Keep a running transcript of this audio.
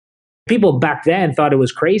people back then thought it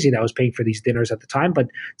was crazy that I was paying for these dinners at the time. But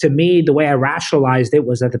to me, the way I rationalized it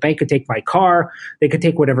was that the bank could take my car, they could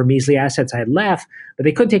take whatever measly assets I had left, but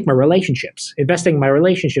they couldn't take my relationships. Investing in my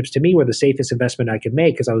relationships to me were the safest investment I could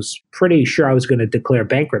make because I was pretty sure I was going to declare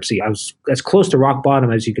bankruptcy. I was as close to rock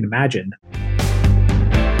bottom as you can imagine.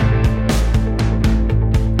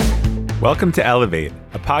 Welcome to Elevate,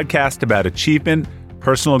 a podcast about achievement,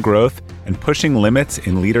 personal growth, and pushing limits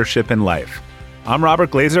in leadership and life. I'm Robert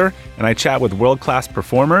Glazer, and I chat with world-class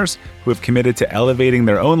performers who have committed to elevating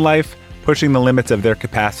their own life, pushing the limits of their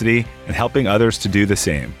capacity, and helping others to do the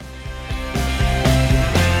same.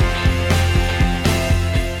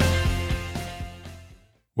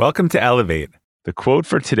 Welcome to Elevate. The quote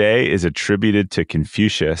for today is attributed to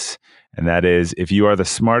Confucius, and that is, if you are the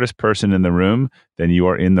smartest person in the room, then you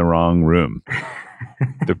are in the wrong room.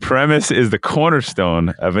 The premise is the cornerstone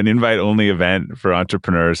of an invite-only event for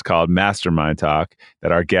entrepreneurs called Mastermind Talk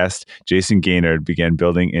that our guest, Jayson Gaignard, began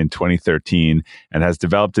building in 2013 and has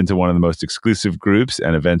developed into one of the most exclusive groups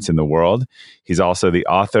and events in the world. He's also the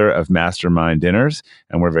author of Mastermind Dinners,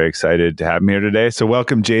 and we're very excited to have him here today. So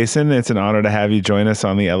welcome, Jayson. It's an honor to have you join us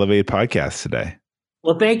on the Elevate podcast today.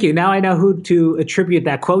 Well, thank you. Now I know who to attribute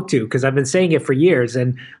that quote to because I've been saying it for years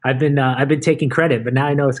and I've been taking credit, but now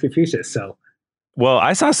I know it's Confucius. So. Well,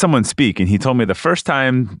 I saw someone speak and he told me the first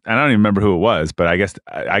time, I don't even remember who it was, but I guess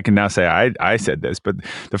I can now say I said this, but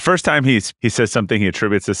the first time he says something he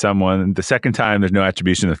attributes to someone, the second time there's no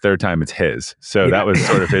attribution, the third time it's his. So That was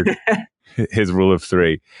sort of his rule of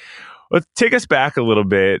three. Let's take us back a little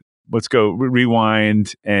bit. Let's go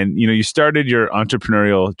rewind. And, you started your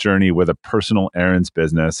entrepreneurial journey with a personal errands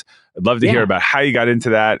business. I'd love to hear about how you got into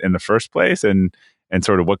that in the first place and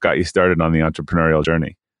sort of what got you started on the entrepreneurial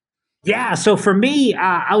journey. Yeah. So for me,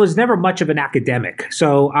 I was never much of an academic.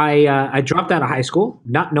 So I dropped out of high school,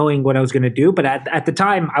 not knowing what I was going to do. But at the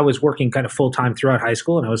time, I was working kind of full time throughout high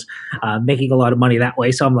school and I was making a lot of money that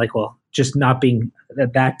way. So I'm like, well, just not being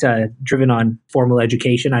that driven on formal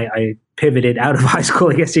education, I pivoted out of high school,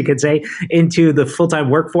 I guess you could say, into the full-time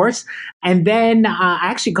workforce. And then I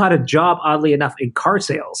actually got a job, oddly enough, in car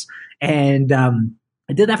sales. And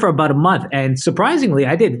I did that for about a month. And surprisingly,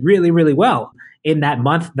 I did really, really well in that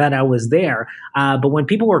month that I was there. But when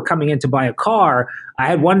people were coming in to buy a car, I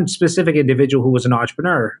had one specific individual who was an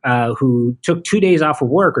entrepreneur who took 2 days off of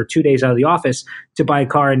work or 2 days out of the office to buy a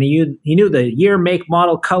car. And he knew the year, make,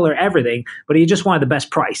 model, color, everything, but he just wanted the best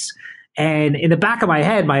price. And in the back of my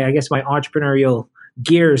head, my entrepreneurial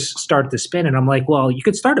gears start to spin. And I'm like, well, you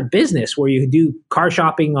could start a business where you could do car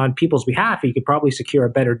shopping on people's behalf. You could probably secure a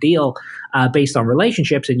better deal based on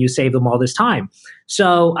relationships and you save them all this time.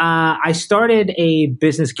 So I started a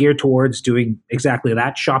business geared towards doing exactly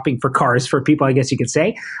that, shopping for cars for people, I guess you could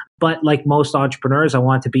say. But like most entrepreneurs, I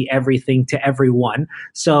want to be everything to everyone.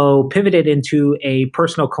 So pivoted into a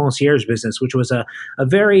personal concierge business, which was a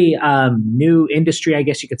very new industry, I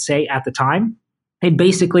guess you could say, at the time. And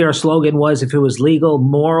basically our slogan was, if it was legal,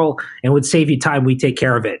 moral, and would save you time, we take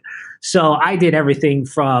care of it. So I did everything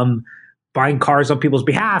from buying cars on people's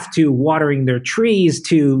behalf to watering their trees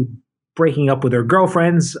to breaking up with their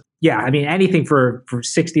girlfriends. Yeah, I mean, anything for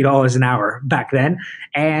 $60 an hour back then.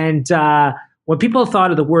 And when people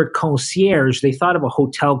thought of the word concierge, they thought of a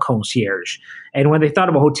hotel concierge. And when they thought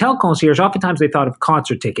of a hotel concierge, oftentimes they thought of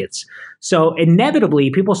concert tickets. So inevitably,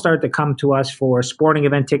 people started to come to us for sporting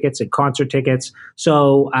event tickets and concert tickets.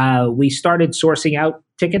 So we started sourcing out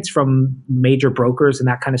tickets from major brokers and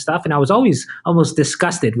that kind of stuff. And I was always almost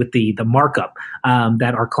disgusted with the markup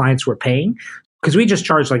that our clients were paying, because we just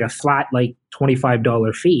charged like a flat, like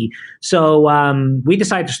 $25 fee. So we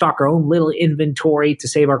decided to stock our own little inventory to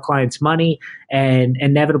save our clients money. And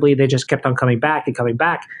inevitably, they just kept on coming back and coming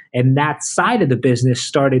back. And that side of the business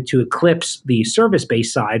started to eclipse the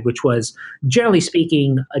service-based side, which was, generally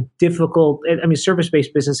speaking, a difficult. I mean,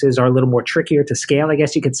 service-based businesses are a little more trickier to scale, I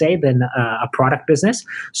guess you could say, than a product business.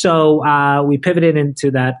 So we pivoted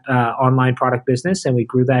into that online product business, and we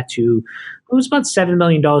grew that to, it was about $7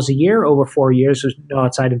 million a year over 4 years with no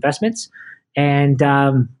outside investments. And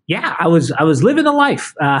I was living the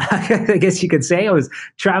life, I guess you could say. I was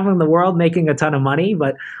traveling the world, making a ton of money.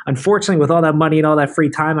 But unfortunately, with all that money and all that free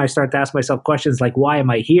time, I started to ask myself questions like, why am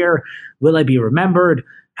I here? Will I be remembered?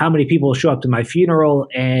 How many people will show up to my funeral?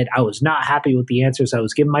 And I was not happy with the answers I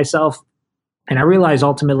was giving myself. And I realized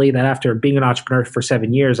ultimately that after being an entrepreneur for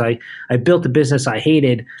 7 years, I built a business I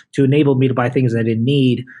hated to enable me to buy things I didn't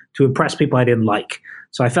need, to impress people I didn't like.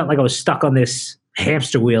 So I felt like I was stuck on this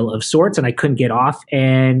hamster wheel of sorts and I couldn't get off,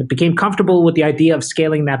 and became comfortable with the idea of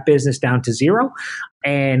scaling that business down to zero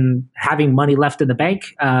and having money left in the bank,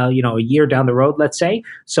 a year down the road, let's say,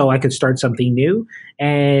 so I could start something new.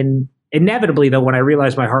 And inevitably, though, when I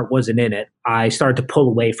realized my heart wasn't in it, I started to pull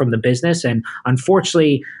away from the business. And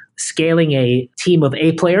unfortunately, scaling a team of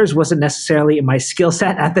A players wasn't necessarily in my skill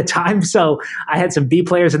set at the time. So I had some B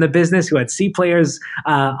players in the business who had C players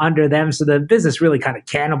under them. So the business really kind of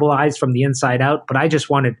cannibalized from the inside out. But I just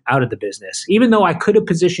wanted out of the business. Even though I could have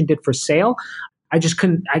positioned it for sale, I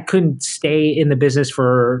couldn't stay in the business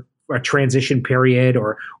for a transition period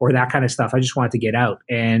or that kind of stuff. I just wanted to get out.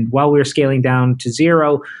 And while we were scaling down to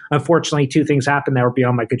zero, unfortunately, two things happened that were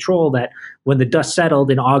beyond my control. That when the dust settled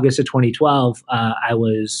in August of 2012, I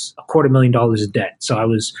was $250,000 in debt. So I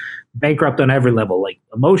was bankrupt on every level, like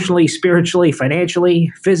emotionally, spiritually, financially,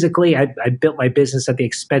 physically. I built my business at the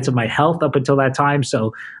expense of my health up until that time.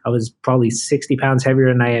 So I was probably 60 pounds heavier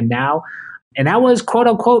than I am now. And that was, quote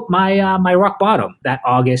unquote, my rock bottom, that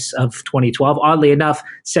August of 2012. Oddly enough,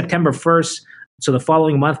 September 1st, so the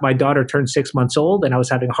following month, my daughter turned 6 months old, and I was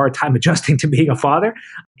having a hard time adjusting to being a father.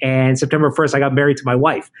 And September 1st, I got married to my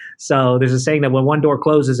wife. So there's a saying that when one door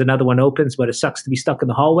closes, another one opens, but it sucks to be stuck in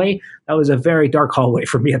the hallway. That was a very dark hallway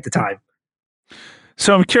for me at the time.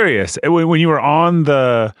 So I'm curious, when you were on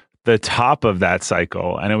the top of that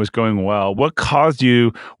cycle and it was going well, what caused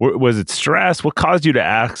you, was it stress? What caused you to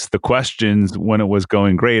ask the questions when it was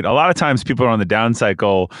going great? A lot of times people are on the down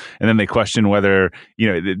cycle and then they question whether,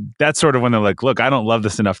 that's sort of when they're like, look, I don't love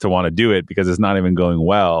this enough to want to do it because it's not even going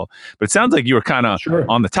well. But it sounds like you were kind of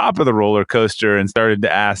on the top of the roller coaster and started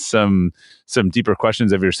to ask some deeper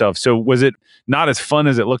questions of yourself. So was it not as fun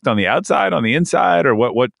as it looked on the outside, on the inside, or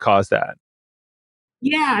what caused that?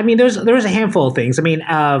 Yeah, I mean, there was a handful of things. I mean,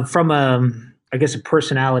 from I guess a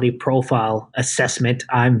personality profile assessment,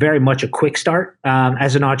 I'm very much a quick start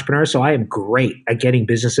as an entrepreneur. So I am great at getting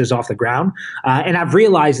businesses off the ground. And I've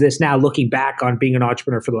realized this now, looking back on being an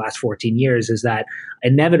entrepreneur for the last 14 years, is that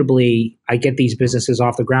inevitably I get these businesses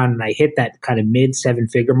off the ground and I hit that kind of mid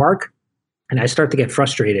 7-figure mark. And I start to get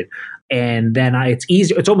frustrated. And then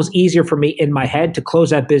it's almost easier for me in my head to close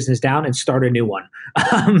that business down and start a new one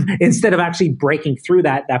instead of actually breaking through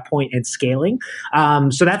that point and scaling.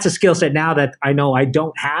 So that's a skill set now that I know I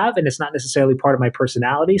don't have, and it's not necessarily part of my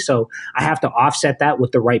personality. So I have to offset that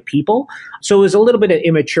with the right people. So it was a little bit of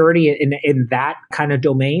immaturity in that kind of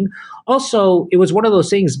domain. Also, it was one of those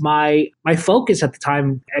things, my focus at the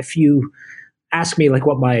time, if you ask me like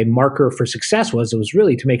what my marker for success was, it was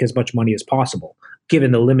really to make as much money as possible,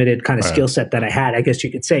 given the limited kind of skill set that I had, I guess you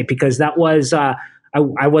could say, because that was, I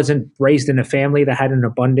wasn't raised in a family that had an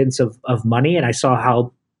abundance of money. And I saw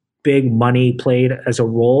how big money played as a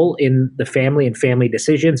role in the family and family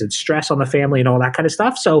decisions and stress on the family and all that kind of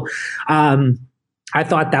stuff. So I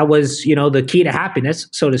thought that was, the key to happiness,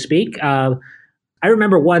 so to speak. I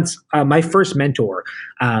remember once my first mentor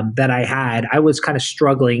that I had, I was kind of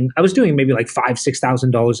struggling. I was doing maybe like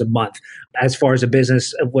 $5,000-$6,000 a month as far as a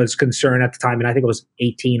business was concerned at the time. And I think it was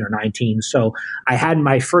 18 or 19. So I had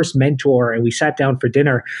my first mentor and we sat down for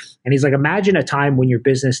dinner and he's like, imagine a time when your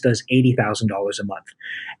business does $80,000 a month.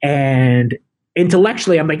 And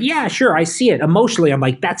intellectually, I'm like, yeah, sure, I see it. Emotionally, I'm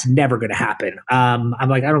like, that's never going to happen. I'm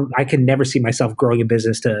like, I can never see myself growing a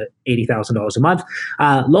business to $80,000 a month.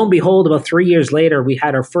 Lo and behold, about 3 years later, we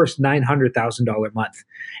had our first $900,000 month.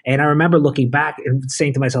 And I remember looking back and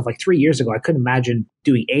saying to myself, like 3 years ago, I couldn't imagine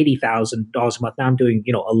doing $80,000 a month. Now I'm doing,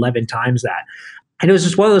 11 times that. And it was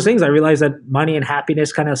just one of those things. I realized that money and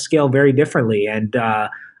happiness kind of scale very differently. And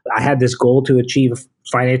I had this goal to achieve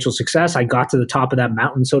financial success. I got to the top of that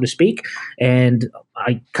mountain, so to speak, and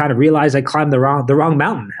I kind of realized I climbed the wrong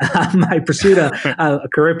mountain. I pursued a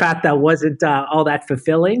career path that wasn't all that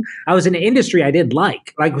fulfilling. I was in an industry I didn't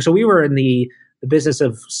like. So we were in the business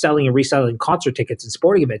of selling and reselling concert tickets and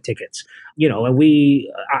sporting event tickets, and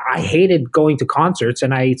I hated going to concerts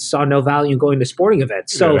and I saw no value in going to sporting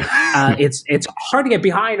events. So it's hard to get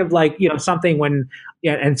behind of something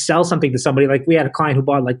and sell something to somebody. Like we had a client who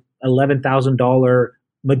bought like $11,000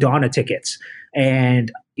 Madonna tickets,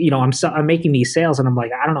 and I'm making these sales, and I'm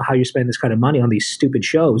like, I don't know how you spend this kind of money on these stupid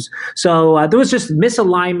shows. So there was just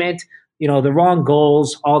misalignment, the wrong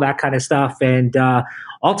goals, all that kind of stuff, and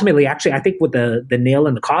ultimately, actually, I think what the nail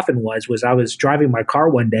in the coffin was I was driving my car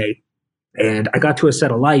one day. And I got to a set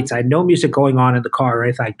of lights. I had no music going on in the car or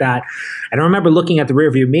anything like that. And I remember looking at the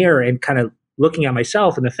rearview mirror and kind of looking at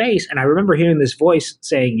myself in the face. And I remember hearing this voice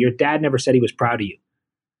saying, your dad never said he was proud of you.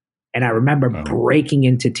 And I remember breaking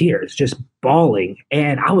into tears, just bawling.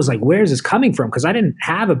 And I was like, where is this coming from? Because I didn't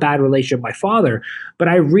have a bad relationship with my father. But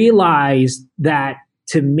I realized that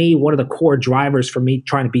to me, one of the core drivers for me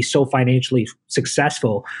trying to be so financially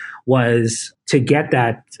successful was to get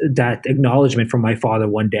that acknowledgement from my father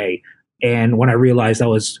one day. And when I realized that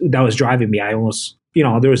was driving me, I almost,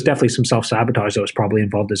 there was definitely some self-sabotage that was probably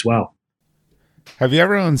involved as well. Have you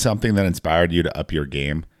ever owned something that inspired you to up your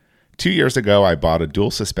game? 2 years ago, I bought a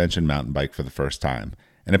dual suspension mountain bike for the first time,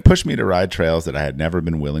 and it pushed me to ride trails that I had never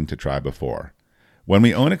been willing to try before. When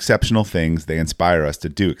we own exceptional things, they inspire us to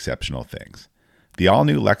do exceptional things. The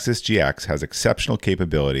all-new Lexus GX has exceptional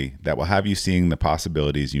capability that will have you seeing the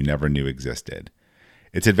possibilities you never knew existed.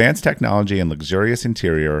 Its advanced technology and luxurious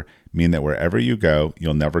interior mean that wherever you go,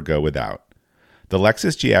 you'll never go without. The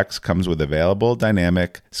Lexus GX comes with available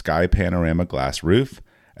dynamic sky panorama glass roof,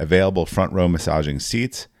 available front row massaging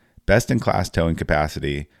seats, best-in-class towing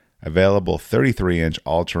capacity, available 33-inch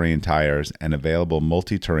all-terrain tires, and available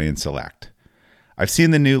multi-terrain select. I've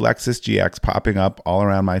seen the new Lexus GX popping up all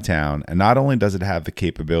around my town, and not only does it have the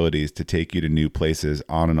capabilities to take you to new places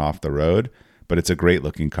on and off the road, but it's a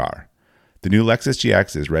great-looking car. The new Lexus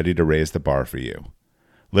GX is ready to raise the bar for you.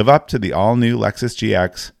 Live up to the all-new Lexus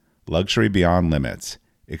GX, luxury beyond limits.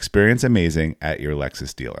 Experience amazing at your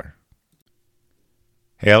Lexus dealer.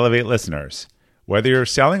 Hey, Elevate listeners. Whether you're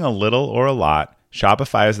selling a little or a lot,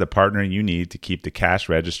 Shopify is the partner you need to keep the cash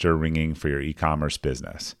register ringing for your e-commerce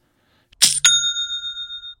business.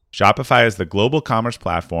 Shopify is the global commerce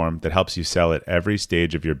platform that helps you sell at every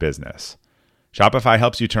stage of your business. Shopify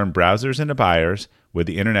helps you turn browsers into buyers with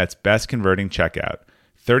the internet's best converting checkout,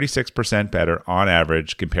 36% better on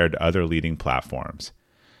average compared to other leading platforms.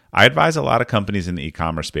 I advise a lot of companies in the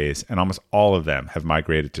e-commerce space, and almost all of them have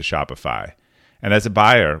migrated to Shopify. And as a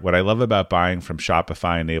buyer, what I love about buying from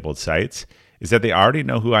Shopify-enabled sites is that they already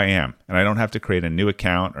know who I am, and I don't have to create a new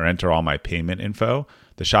account or enter all my payment info.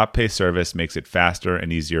 The Shop Pay service makes it faster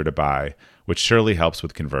and easier to buy, which surely helps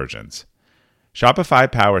with conversions.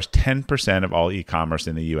 Shopify powers 10% of all e-commerce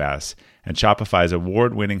in the US, and Shopify's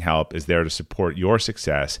award-winning help is there to support your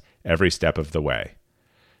success every step of the way.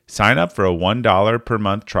 Sign up for a $1 per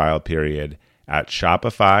month trial period at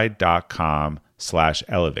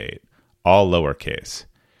shopify.com/elevate, all lowercase.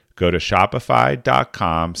 Go to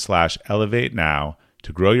shopify.com/elevate now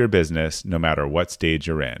to grow your business no matter what stage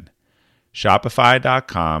you're in.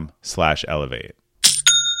 Shopify.com/elevate.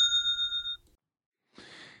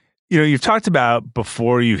 You know, you've talked about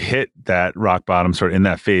before you hit that rock bottom, sort of in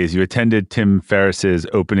that phase, you attended Tim Ferriss's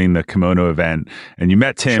opening the kimono event, and you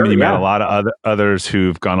met Tim, Sure, and you met yeah. a lot of others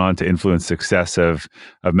who've gone on to influence success of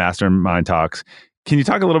Mastermind Talks. Can you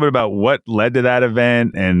talk a little bit about what led to that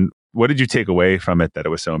event, and what did you take away from it that it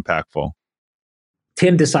was so impactful?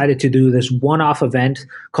 Tim decided to do this one-off event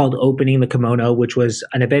called Opening the Kimono, which was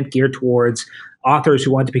an event geared towards authors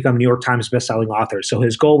who wanted to become New York Times bestselling authors. So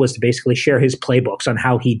his goal was to basically share his playbooks on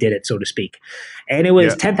how he did it, so to speak. And it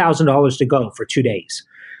was $10,000 to go for 2 days.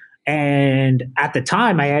 And at the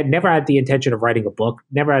time, I had never had the intention of writing a book,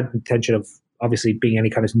 never had the intention of obviously being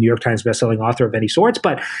any kind of New York Times bestselling author of any sorts.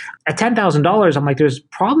 But at $10,000, I'm like, there's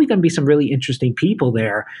probably going to be some really interesting people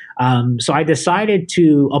there. So I decided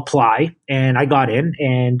to apply, and I got in,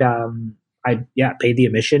 and I paid the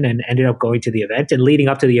admission and ended up going to the event. And leading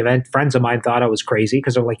up to the event, friends of mine thought I was crazy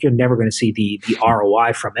because they're like, you're never going to see the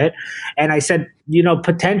ROI from it. And I said,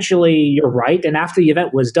 potentially you're right. And after the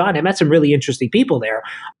event was done, I met some really interesting people there.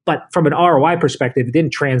 But from an ROI perspective, it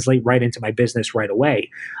didn't translate right into my business right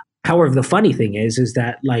away. However, the funny thing is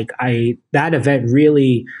that that event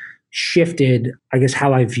really shifted, I guess,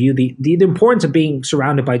 how I view the importance of being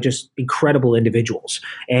surrounded by just incredible individuals.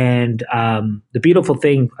 And the beautiful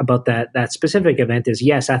thing about that specific event is,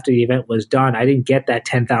 yes, after the event was done, I didn't get that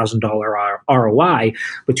 $10,000 ROI.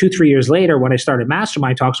 But 2-3 years later, when I started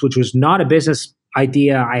Mastermind Talks, which was not a business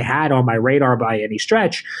idea I had on my radar by any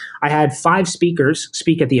stretch, I had 5 speakers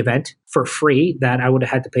speak at the event for free that I would have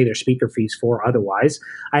had to pay their speaker fees for otherwise.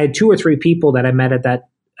 I had 2 or 3 people that I met at that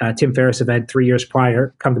Tim Ferriss event 3 years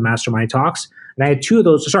prior come to Mastermind Talks. And I had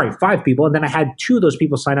 5 people. And then I had 2 of those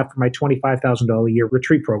people sign up for my $25,000 a year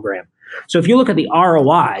retreat program. So if you look at the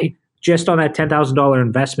ROI just on that $10,000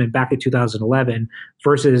 investment back in 2011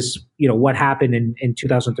 versus, what happened in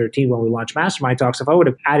 2013 when we launched Mastermind Talks, if I would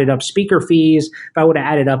have added up speaker fees, if I would have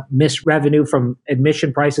added up missed revenue from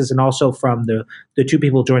admission prices and also from the 2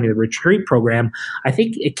 people joining the retreat program, I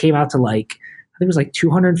think it came out to it was like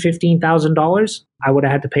 $215,000 I would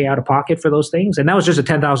have had to pay out of pocket for those things. And that was just a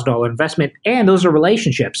 $10,000 investment. And those are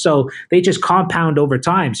relationships. So they just compound over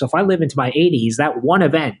time. So if I live into my 80s, that one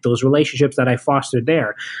event, those relationships that I fostered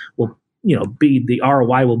there will, be the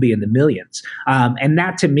ROI will be in the millions. And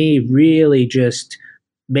that to me really just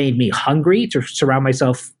made me hungry to surround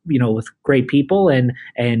myself, with great people and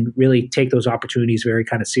really take those opportunities very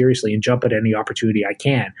kind of seriously and jump at any opportunity I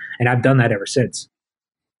can. And I've done that ever since.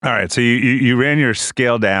 All right. So you ran your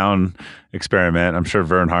scale down experiment. I'm sure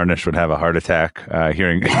Vern Harnish would have a heart attack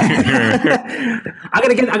hearing. I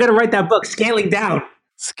gotta write that book, Scaling Down.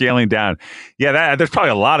 Scaling down. Yeah, there's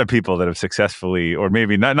probably a lot of people that have successfully, or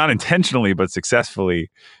maybe not intentionally, but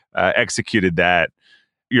successfully executed that.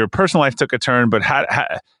 Your personal life took a turn, but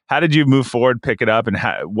how did you move forward, pick it up, and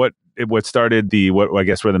what started what I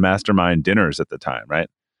guess were the mastermind dinners at the time, right?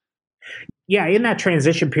 Yeah, in that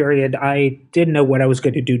transition period, I didn't know what I was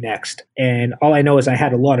going to do next. And all I know is I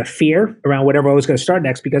had a lot of fear around whatever I was going to start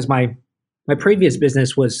next because my previous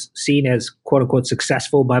business was seen as quote unquote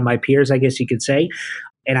successful by my peers, I guess you could say.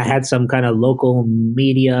 And I had some kind of local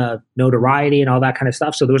media notoriety and all that kind of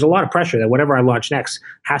stuff. So there was a lot of pressure that whatever I launch next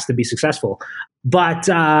has to be successful. But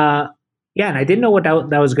yeah, and I didn't know what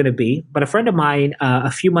that was going to be. But a friend of mine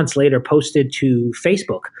a few months later posted to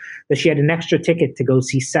Facebook that she had an extra ticket to go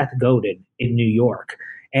see Seth Godin in New York.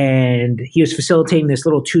 And he was facilitating this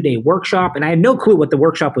little 2-day workshop. And I had no clue what the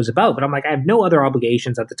workshop was about. But I'm like, I have no other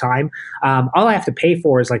obligations at the time. All I have to pay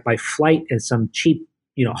for is like my flight and some cheap,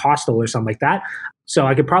 hostel or something like that. So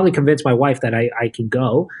I could probably convince my wife that I can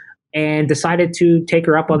go, and decided to take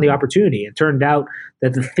her up on the opportunity. It turned out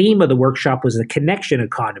that the theme of the workshop was the connection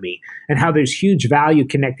economy and how there's huge value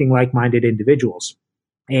connecting like-minded individuals.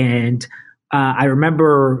 And I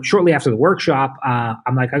remember shortly after the workshop,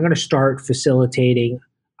 I'm like, I'm going to start facilitating.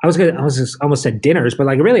 I almost said dinners, but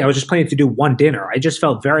like really, I was just planning to do one dinner. I just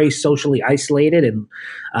felt very socially isolated and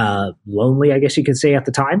lonely, I guess you could say at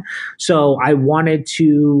the time. So I wanted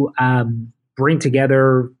to bring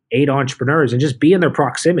together 8 entrepreneurs and just be in their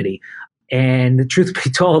proximity. And the truth be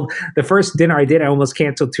told, the first dinner I did, I almost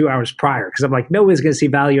canceled 2 hours prior because I'm like, nobody's going to see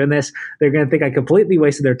value in this. They're going to think I completely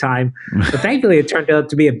wasted their time. But thankfully, it turned out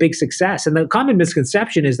to be a big success. And the common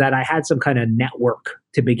misconception is that I had some kind of network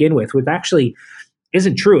to begin with, which actually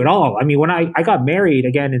isn't true at all. I mean, when I got married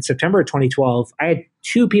again in September of 2012, I had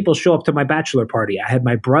 2 people show up to my bachelor party. I had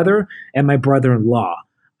my brother and my brother-in-law.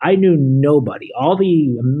 I knew nobody. All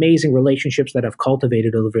the amazing relationships that I've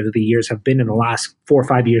cultivated over the years have been in the last 4 or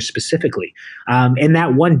 5 years specifically. In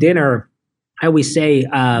that one dinner, I always say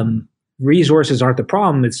resources aren't the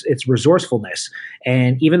problem. It's resourcefulness.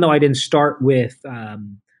 And even though I didn't start with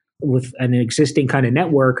an existing kind of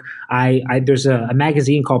network, there's a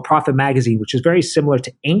magazine called Profit Magazine, which is very similar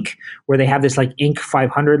to Inc., where they have this like Inc.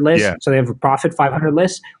 500 list. Yeah. So they have a Profit 500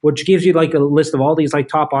 list, which gives you like a list of all these like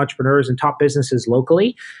top entrepreneurs and top businesses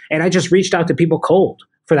locally. And I just reached out to people cold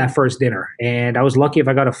for that first dinner. And I was lucky if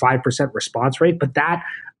I got a 5% response rate, but that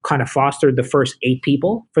kind of fostered the first 8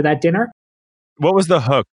 people for that dinner. What was the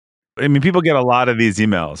hook? I mean, people get a lot of these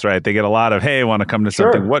emails, right? They get a lot of, hey, I want to come to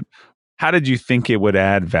something. Sure. How did you think it would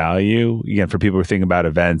add value, again, for people who think about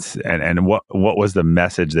events, and what was the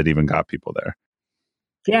message that even got people there?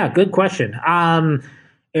 Yeah, good question.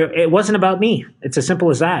 It wasn't about me. It's as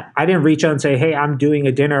simple as that. I didn't reach out and say, hey, I'm doing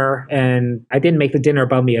a dinner, and I didn't make the dinner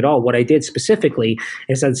about me at all. What I did specifically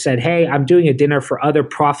is I said, hey, I'm doing a dinner for other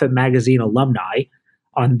Profit Magazine alumni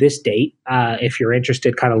on this date. If you're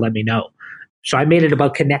interested, kind of let me know. So I made it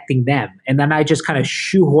about connecting them. And then I just kind of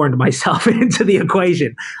shoehorned myself into the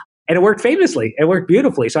equation. And it worked famously. It worked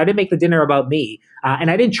beautifully. So I didn't make the dinner about me. And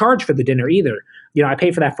I didn't charge for the dinner either. I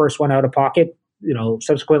paid for that first one out of pocket.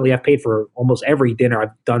 Subsequently, I've paid for almost every dinner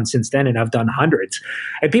I've done since then, and I've done hundreds.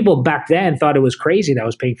 And people back then thought it was crazy that I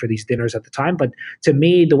was paying for these dinners at the time. But to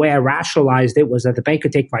me, the way I rationalized it was that the bank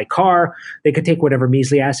could take my car, they could take whatever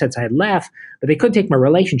measly assets I had left, but they couldn't take my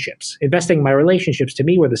relationships. Investing in my relationships, to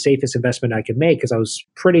me, were the safest investment I could make because I was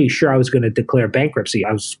pretty sure I was going to declare bankruptcy.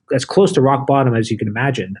 I was as close to rock bottom as you can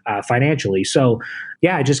imagine financially. So,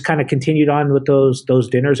 yeah, I just kind of continued on with those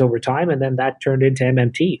dinners over time, and then that turned into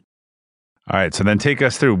MMT. All right. So then take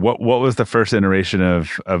us through what was the first iteration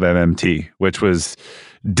of MMT, which was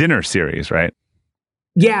dinner series, right?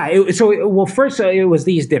 Yeah. First it was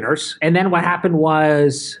these dinners. And then what happened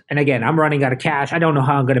was, and again, I'm running out of cash. I don't know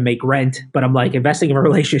how I'm going to make rent, but I'm like, investing in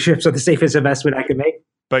relationships are the safest investment I can make.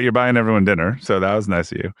 But you're buying everyone dinner. So that was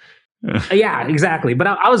nice of you. Yeah, exactly. But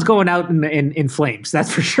I was going out in flames,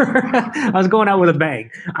 that's for sure. I was going out with a bang.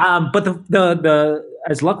 But the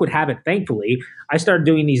as luck would have it, thankfully, I started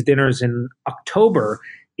doing these dinners in October.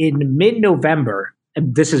 In mid-November,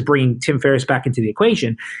 and this is bringing Tim Ferriss back into the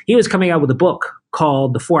equation, he was coming out with a book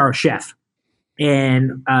called The 4-Hour Chef.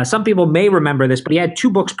 And some people may remember this, but he had 2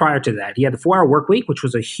 books prior to that. He had The 4-Hour Workweek, which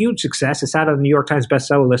was a huge success. It sat on the New York Times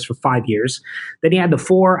bestseller list for 5 years. Then he had The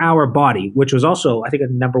 4-Hour Body, which was also, I think, a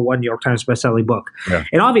 #1 New York Times bestselling book. Yeah.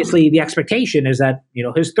 And obviously, the expectation is that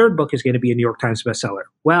his third book is going to be a New York Times bestseller.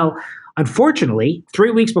 Well, unfortunately, 3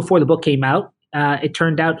 weeks before the book came out, it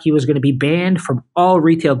turned out he was going to be banned from all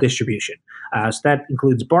retail distribution. So that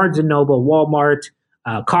includes Barnes & Noble, Walmart,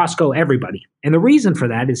 Costco, everybody. And the reason for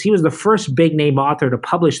that is he was the first big name author to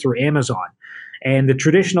publish through Amazon. And the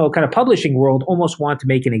traditional kind of publishing world almost wanted to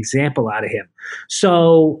make an example out of him.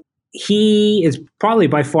 So he is probably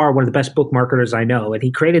by far one of the best book marketers I know. And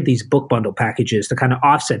he created these book bundle packages to kind of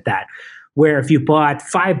offset that, where if you bought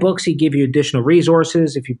 5 books, he'd give you additional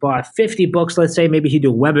resources. If you bought 50 books, let's say, maybe he'd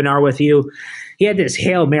do a webinar with you. He had this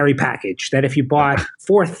Hail Mary package that if you bought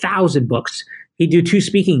 4,000 books, he'd do 2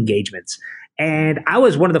 speaking engagements. And I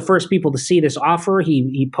was one of the first people to see this offer.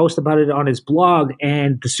 He posted about it on his blog.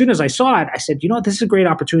 And as soon as I saw it, I said, you know what, this is a great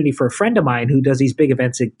opportunity for a friend of mine who does these big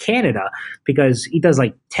events in Canada, because he does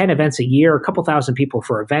like 10 events a year, a couple thousand people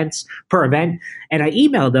per event. And I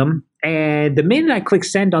emailed him. And the minute I clicked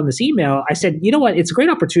send on this email, I said, you know what, it's a great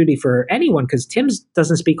opportunity for anyone, because Tim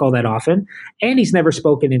doesn't speak all that often, and he's never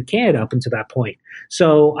spoken in Canada up until that point.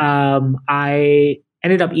 So I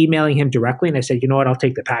ended up emailing him directly, and I said, you know what, I'll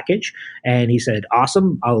take the package. And he said,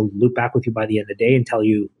 awesome, I'll loop back with you by the end of the day and tell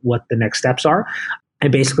you what the next steps are.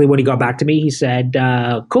 And basically, when he got back to me, he said,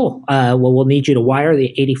 cool, well, we'll need you to wire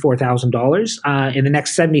the $84,000 in the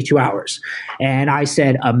next 72 hours. And I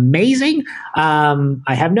said, amazing.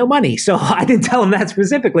 I have no money. So I didn't tell him that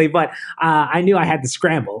specifically, but I knew I had to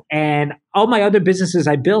scramble. And all my other businesses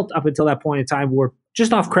I built up until that point in time were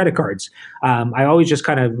just off credit cards. I always just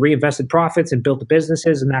kind of reinvested profits and built the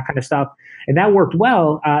businesses and that kind of stuff. And that worked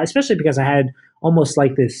well, especially because I had almost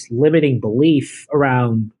like this limiting belief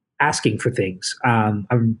around asking for things.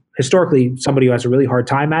 I'm historically somebody who has a really hard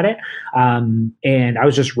time at it. And I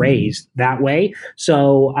was just raised that way.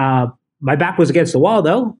 So my back was against the wall,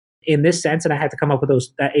 though, in this sense, and I had to come up with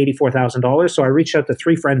that $84,000. So I reached out to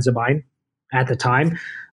 3 friends of mine at the time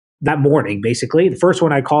that morning, basically. The first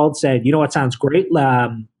one I called said, you know what, sounds great.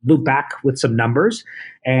 Loop back with some numbers.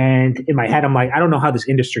 And in my head, I'm like, I don't know how this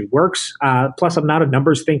industry works. Plus, I'm not a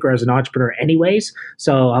numbers thinker as an entrepreneur anyways.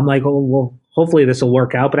 So I'm like, oh, well, hopefully this will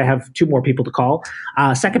work out. But I have 2 more people to call.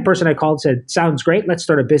 Second person I called said, sounds great. Let's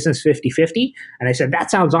start a business 50-50. And I said,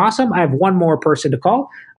 that sounds awesome. I have 1 more person to call.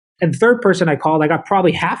 And the third person I called, I got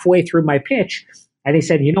probably halfway through my pitch. And he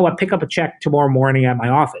said, you know what, pick up a check tomorrow morning at my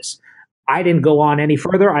office. I didn't go on any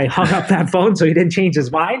further. I hung up that phone, so he didn't change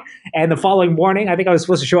his mind. And the following morning, I think I was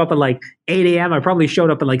supposed to show up at like 8 a.m. I probably showed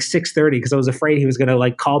up at like 6:30 because I was afraid he was going to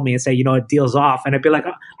like call me and say, you know, it deal's off. And I'd be like,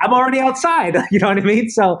 I'm already outside. You know what I mean?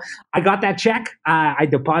 So I got that check. I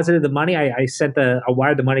deposited the money. I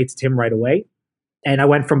wired the money to Tim right away. And I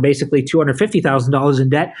went from basically $250,000 in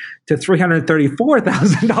debt to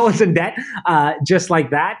 $334,000 in debt, just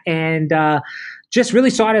like that. And just really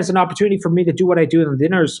saw it as an opportunity for me to do what I do in the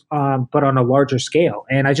dinners, but on a larger scale.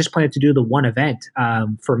 And I just planned to do the one event.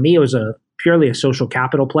 For me, it was purely a social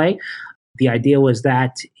capital play. The idea was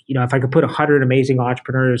that, you know, if I could put 100 amazing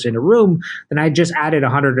entrepreneurs in a room, then I just added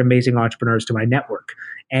 100 amazing entrepreneurs to my network.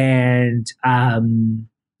 And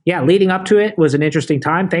leading up to it was an interesting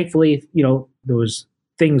time. Thankfully, you know, there was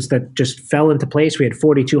things that just fell into place. We had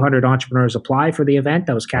 4,200 entrepreneurs apply for the event.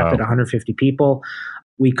 That was capped at 150 people.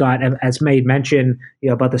 We got, as May mentioned, you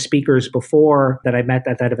know, about the speakers before that I met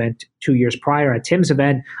at that event 2 years prior at Tim's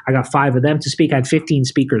event. I got 5 of them to speak. I had 15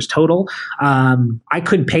 speakers total. I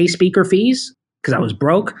couldn't pay speaker fees because I was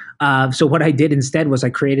broke. So what I did instead was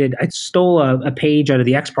I stole a page out of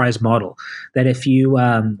the X Prize model that if you,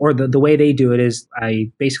 or the way they do it is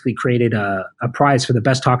I basically created a prize for the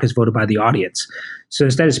best talk as voted by the audience. So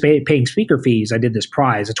instead of paying speaker fees, I did this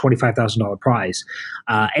prize, a $25,000 prize.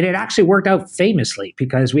 And it actually worked out famously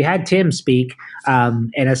because we had Tim speak.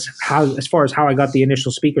 And as far as how I got the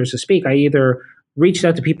initial speakers to speak, I either reached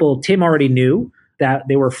out to people Tim already knew, that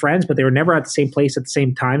they were friends, but they were never at the same place at the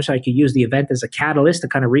same time. So I could use the event as a catalyst to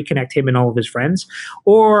kind of reconnect him and all of his friends.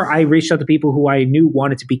 Or I reached out to people who I knew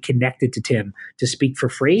wanted to be connected to Tim to speak for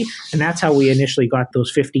free. And that's how we initially got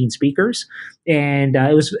those 15 speakers. And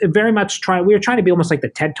it was very much we were trying to be almost like the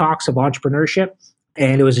TED Talks of entrepreneurship.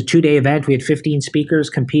 And it was a 2-day event. We had 15 speakers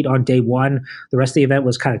compete on day 1. The rest of the event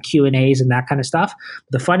was kind of Q&As and that kind of stuff.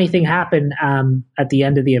 The funny thing happened at the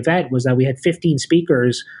end of the event was that we had 15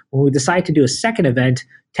 speakers. When we decided to do a second event,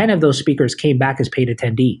 10 of those speakers came back as paid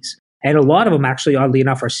attendees. And a lot of them actually, oddly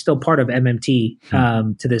enough, are still part of MMT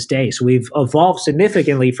to this day. So we've evolved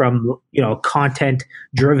significantly from, you know, a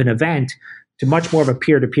content-driven event to much more of a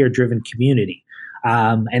peer-to-peer driven community.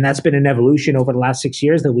 And that's been an evolution over the last 6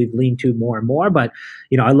 years that we've leaned to more and more. But,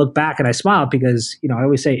 you know, I look back and I smile because, you know, I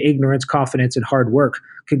always say ignorance, confidence, and hard work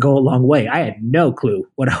could go a long way. I had no clue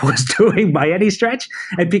what I was doing by any stretch.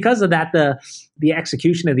 And because of that, the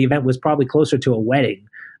execution of the event was probably closer to a wedding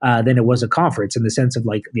than it was a conference in the sense of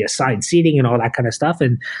like the assigned seating and all that kind of stuff.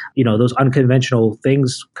 And, you know, those unconventional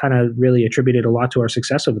things kind of really attributed a lot to our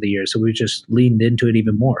success over the years. So we just leaned into it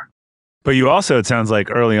even more. But you also, it sounds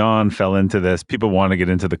like early on fell into this. People want to get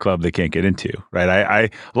into the club they can't get into, right? I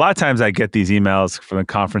a lot of times I get these emails from the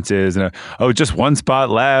conferences and just one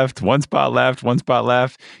spot left, one spot left, one spot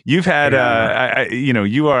left. You've had, I know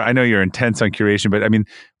you're intense on curation, but I mean,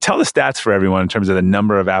 tell the stats for everyone in terms of the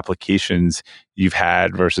number of applications you've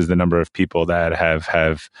had versus the number of people that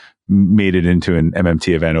have made it into an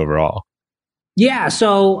MMT event overall. Yeah,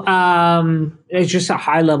 so it's just a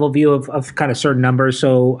high level view of kind of certain numbers.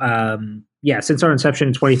 So since our inception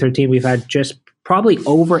in 2013, we've had just probably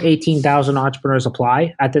over 18,000 entrepreneurs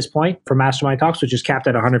apply at this point for Mastermind Talks, which is capped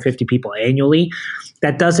at 150 people annually.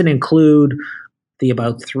 That doesn't include the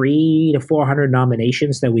about 300 to 400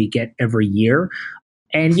 nominations that we get every year.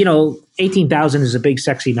 And, 18,000 is a big,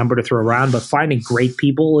 sexy number to throw around, but finding great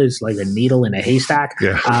people is like a needle in a haystack.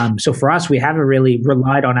 Yeah. So for us, we haven't really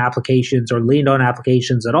relied on applications or leaned on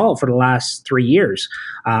applications at all for the last 3 years.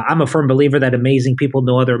 I'm a firm believer that amazing people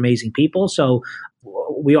know other amazing people. So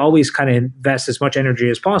we always kind of invest as much energy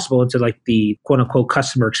as possible into like the quote unquote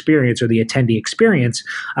customer experience or the attendee experience.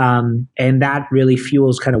 And that really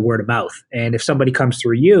fuels kind of word of mouth. And if somebody comes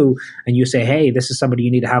through you and you say, hey, this is somebody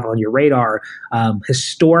you need to have on your radar,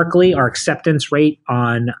 historically, our acceptance rate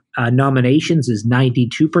on nominations is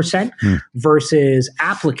 92% versus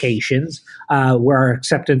applications where our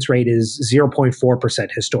acceptance rate is 0.4%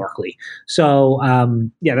 historically. So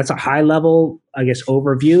that's a high level, I guess,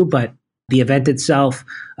 overview, but the event itself,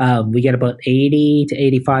 we get about 80 to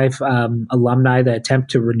 85 alumni that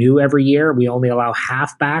attempt to renew every year. We only allow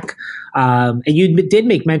half back. And you did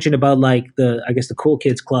make mention about like the Cool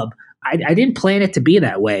Kids Club. I didn't plan it to be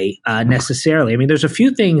that way necessarily. I mean, there's a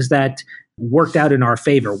few things that worked out in our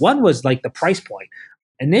favor. One was like the price point.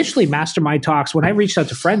 Initially, Mastermind Talks, when I reached out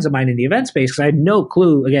to friends of mine in the event space, because I had no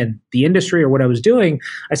clue, again, the industry or what I was doing,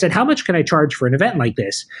 I said, how much can I charge for an event like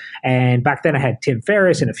this? And back then I had Tim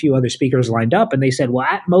Ferriss and a few other speakers lined up, and they said, well,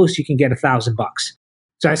 at most you can get $1,000.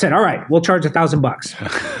 So I said, all right, we'll charge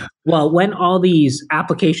 $1,000. Well, when all these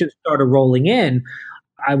applications started rolling in,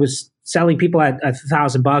 I was selling people at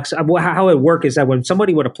 $1,000. How it worked is that when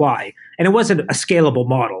somebody would apply, and it wasn't a scalable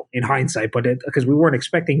model in hindsight, but because we weren't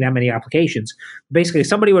expecting that many applications, basically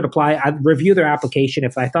somebody would apply, I'd review their application.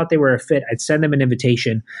 If I thought they were a fit, I'd send them an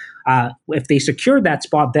invitation. If they secured that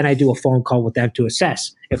spot, then I do a phone call with them to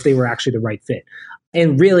assess if they were actually the right fit.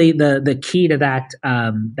 And really, the key to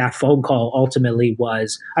that phone call ultimately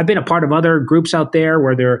was, I've been a part of other groups out there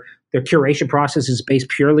where their curation process is based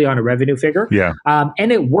purely on a revenue figure. Yeah.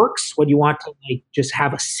 And it works when you want to like just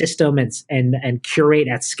have a system and curate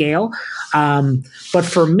at scale. But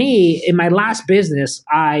for me, in my last business,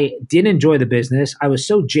 I didn't enjoy the business. I was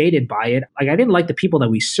so jaded by it. Like I didn't like the people that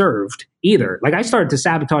we served either. Like I started to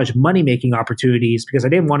sabotage money-making opportunities because I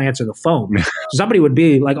didn't want to answer the phone. So somebody would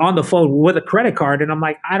be like on the phone with a credit card and I'm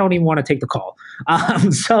like, I don't even want to take the call.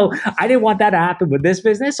 So I didn't want that to happen with this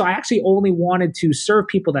business. So I actually only wanted to serve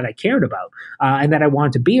people that I cared about and that I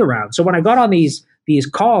wanted to be around. So when I got on these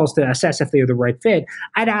calls to assess if they were the right fit,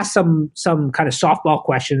 I'd ask some kind of softball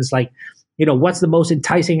questions like, what's the most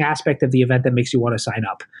enticing aspect of the event that makes you want to sign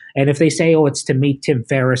up? And if they say, oh, it's to meet Tim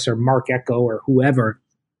Ferriss or Mark Echo or whoever,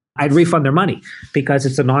 I'd refund their money because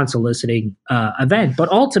it's a non-soliciting event. But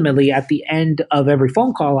ultimately, at the end of every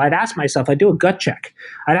phone call, I'd ask myself, I'd do a gut check.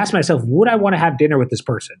 I'd ask myself, would I want to have dinner with this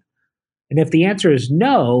person? And if the answer is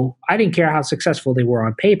no, I didn't care how successful they were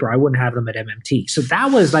on paper. I wouldn't have them at MMT. So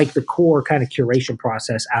that was like the core kind of curation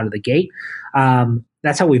process out of the gate.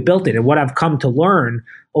 That's how we built it. And what I've come to learn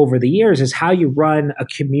over the years is how you run a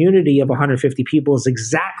community of 150 people is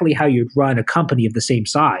exactly how you'd run a company of the same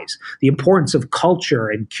size. The importance of culture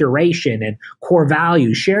and curation and core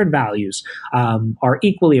values, shared values, are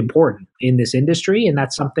equally important in this industry. And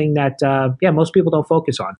that's something that, most people don't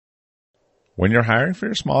focus on. When you're hiring for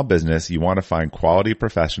your small business, you want to find quality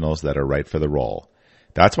professionals that are right for the role.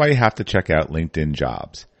 That's why you have to check out LinkedIn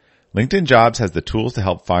Jobs. LinkedIn Jobs has the tools to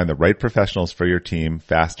help find the right professionals for your team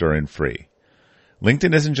faster and free.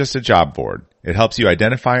 LinkedIn isn't just a job board. It helps you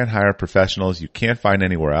identify and hire professionals you can't find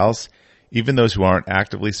anywhere else, even those who aren't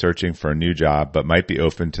actively searching for a new job but might be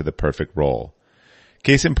open to the perfect role.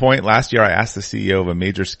 Case in point, last year I asked the CEO of a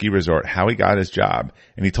major ski resort how he got his job,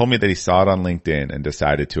 and he told me that he saw it on LinkedIn and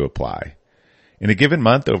decided to apply. In a given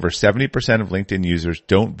month, over 70% of LinkedIn users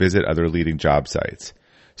don't visit other leading job sites.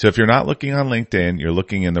 So if you're not looking on LinkedIn, you're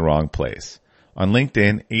looking in the wrong place. On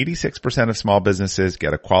LinkedIn, 86% of small businesses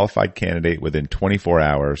get a qualified candidate within 24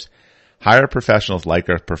 hours. Hire professionals like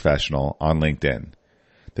a professional on LinkedIn.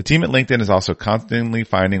 The team at LinkedIn is also constantly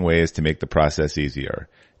finding ways to make the process easier.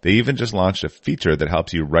 They even just launched a feature that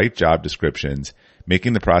helps you write job descriptions,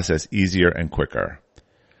 making the process easier and quicker.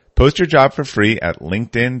 Post your job for free at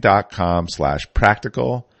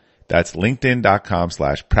linkedin.com/practical. That's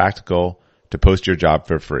linkedin.com/practical to post your job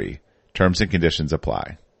for free. Terms and conditions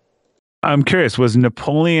apply. I'm curious, was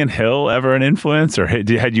Napoleon Hill ever an influence, or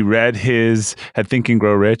had you read had Think and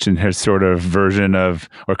Grow Rich and his sort of version of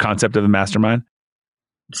or concept of the mastermind?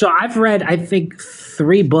 So I've read, I think,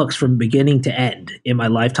 3 books from beginning to end in my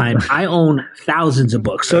lifetime. I own thousands of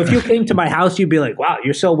books. So if you came to my house, you'd be like, wow,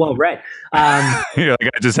 you're so well read. You're like,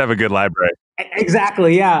 I just have a good library.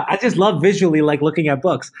 Exactly. Yeah. I just love visually like looking at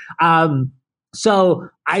books. So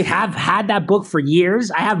I have had that book for years.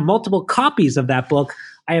 I have multiple copies of that book.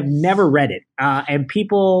 I have never read it. And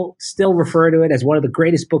people still refer to it as one of the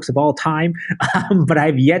greatest books of all time, but I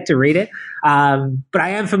have yet to read it. But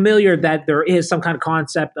I am familiar that there is some kind of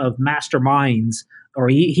concept of masterminds, or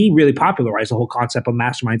he really popularized the whole concept of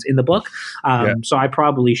masterminds in the book. So I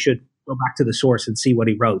probably should go back to the source and see what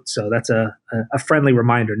he wrote. So that's a friendly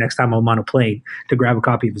reminder next time I'm on a plane to grab a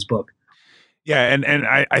copy of his book. Yeah, and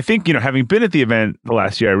I think, having been at the event the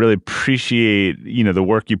last year, I really appreciate, the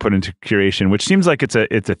work you put into curation, which seems like it's a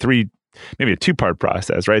maybe a 2-part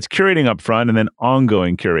process, right? It's curating up front and then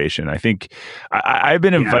ongoing curation. I think I've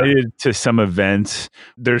been invited to some events.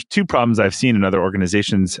 There's 2 problems I've seen in other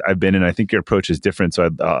organizations I've been in. I think your approach is different,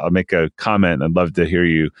 so I'll make a comment. I'd love to hear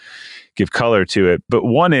you give color to it. But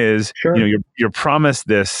one is, you're promised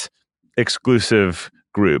this exclusive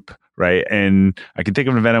group, right? And I can think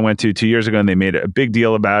of an event I went to 2 years ago, and they made a big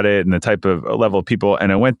deal about it and the type of level of people.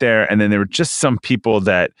 And I went there, and then there were just some people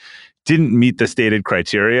that didn't meet the stated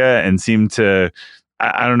criteria and seemed to,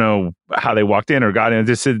 I don't know how they walked in or got in.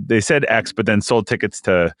 They said X, but then sold tickets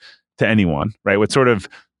to anyone, right? What sort of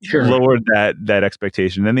lowered that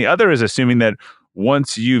expectation. And the other is assuming that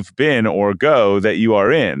once you've been or go, that you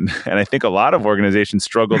are in. And I think a lot of organizations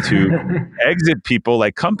struggle to exit people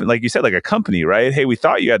like you said, like a company, right? Hey, we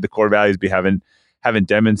thought you had the core values, but haven't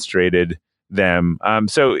demonstrated them.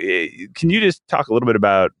 So can you just talk a little bit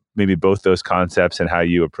about maybe both those concepts and how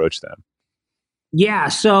you approach them? Yeah.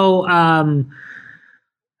 So,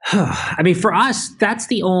 for us, that's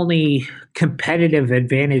the only competitive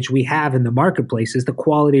advantage we have in the marketplace is the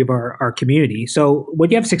quality of our community. So when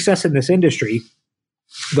you have success in this industry,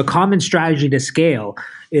 the common strategy to scale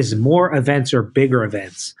is more events or bigger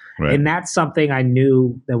events. Right. And that's something I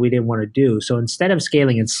knew that we didn't want to do. So instead of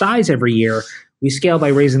scaling in size every year, we scale by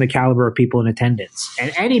raising the caliber of people in attendance.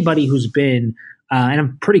 And anybody who's been, and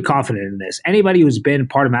I'm pretty confident in this, anybody who's been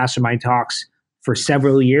part of Mastermind Talks for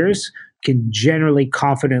several years can generally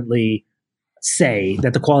confidently say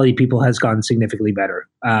that the quality of people has gotten significantly better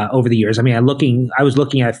over the years. I was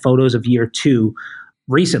looking at photos of year 2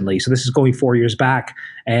 recently. So this is going 4 years back.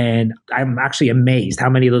 And I'm actually amazed how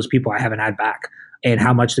many of those people I haven't had back and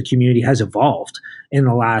how much the community has evolved in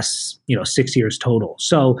the last, 6 years total.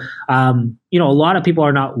 So, a lot of people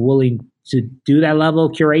are not willing to do that level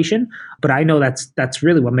of curation, but I know that's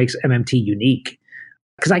really what makes MMT unique.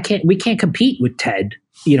 Because we can't compete with TED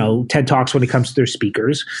Talks when it comes to their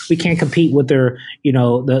speakers. We can't compete with their,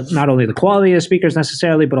 not only the quality of the speakers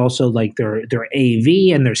necessarily, but also like their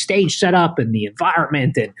AV and their stage setup and the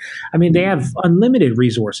environment. And they have unlimited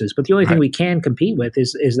resources, but the only thing we can compete with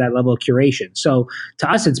is that level of curation. So to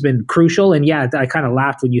us, it's been crucial. And yeah, I kind of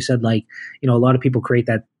laughed when you said a lot of people create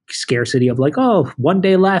that scarcity of like, oh, one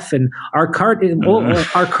day left and our cart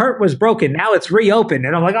was broken, now it's reopened,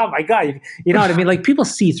 and I'm like, oh my god, you know what I mean? Like people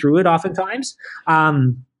see through it oftentimes,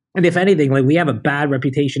 and if anything, like we have a bad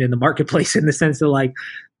reputation in the marketplace in the sense that like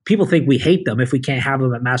people think we hate them if we can't have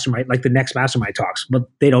them at Mastermind, like the next Mastermind Talks, but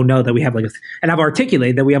they don't know that we have and I've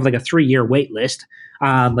articulated that we have like a 3-year wait list.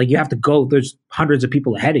 Like you have to go, there's hundreds of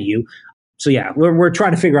people ahead of you. So yeah, we're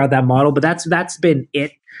trying to figure out that model, but that's been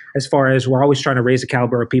it as far as we're always trying to raise the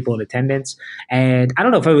caliber of people in attendance. And I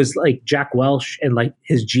don't know if it was like Jack Welch and like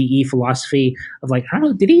his GE philosophy of like, I don't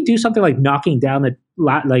know, did he do something like knocking down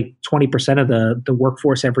like 20% of the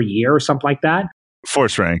workforce every year or something like that?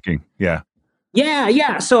 Force ranking. Yeah.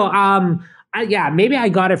 Yeah. So, maybe I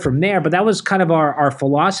got it from there, but that was kind of our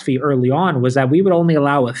philosophy early on, was that we would only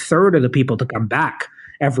allow 1/3 of the people to come back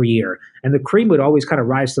every year. And the cream would always kind of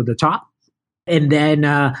rise to the top. And then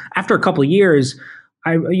after a couple of years,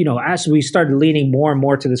 as we started leaning more and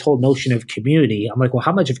more to this whole notion of community, I'm like, well,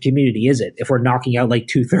 how much of community is it if we're knocking out like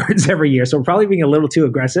 2/3 every year? So we're probably being a little too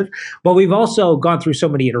aggressive. But we've also gone through so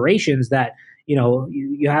many iterations that,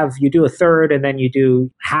 you do 1/3 and then you do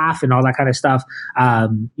half and all that kind of stuff.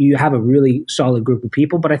 You have a really solid group of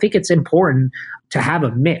people. But I think it's important to have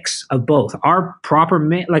a mix of both. Our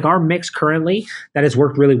our mix currently that has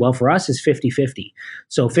worked really well for us is 50-50.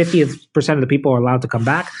 So 50% of the people are allowed to come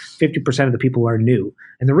back. 50% of the people are new.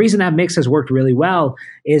 And the reason that mix has worked really well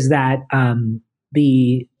is that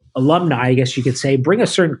the alumni, I guess you could say, bring a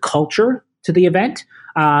certain culture to the event,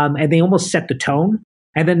 and they almost set the tone.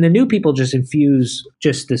 And then the new people just infuse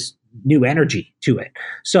just this new energy to it.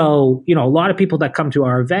 So, a lot of people that come to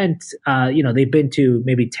our event, they've been to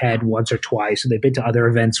maybe TED once or twice, or they've been to other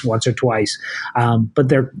events once or twice, but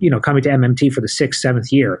they're, coming to MMT for the 6th,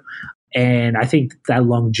 7th year. And I think that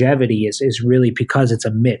longevity is really because it's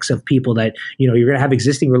a mix of people that, you're going to have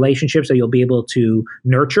existing relationships that you'll be able to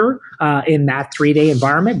nurture in that 3-day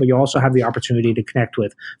environment, but you also have the opportunity to connect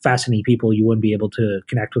with fascinating people you wouldn't be able to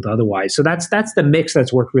connect with otherwise. So that's the mix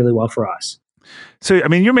that's worked really well for us. So, I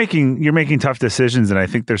mean, you're making tough decisions, and I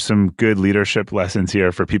think there's some good leadership lessons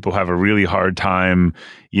here for people who have a really hard time,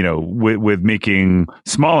 with making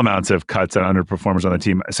small amounts of cuts on underperformers on the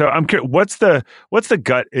team. So, I'm curious, what's the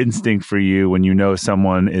gut instinct for you when you know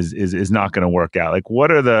someone is not going to work out? Like,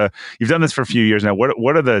 you've done this for a few years now.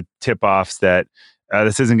 What are the tip offs that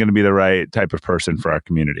this isn't going to be the right type of person for our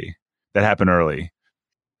community that happen early?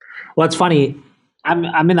 Well, it's funny.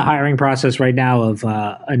 I'm in the hiring process right now of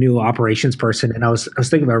a new operations person, and I was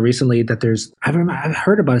thinking about recently that I've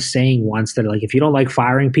heard about a saying once that, like, if you don't like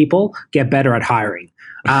firing people, get better at hiring.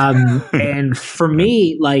 And for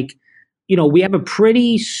me, like, we have a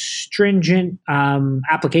pretty stringent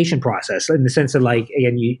application process in the sense that, like,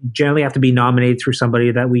 again, you generally have to be nominated through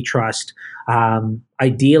somebody that we trust.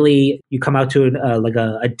 Ideally, you come out to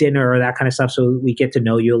a dinner or that kind of stuff, so we get to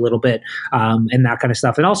know you a little bit, and that kind of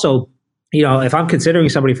stuff, and also. If I'm considering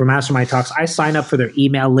somebody for Mastermind Talks, I sign up for their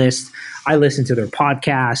email list. I listen to their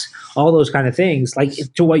podcasts, all those kind of things. Like,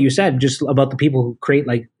 to what you said, just about the people who create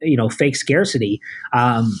fake scarcity.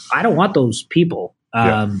 I don't want those people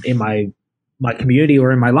in my community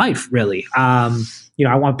or in my life, really. I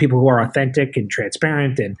want people who are authentic and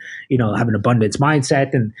transparent and, have an abundance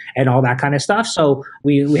mindset and all that kind of stuff. So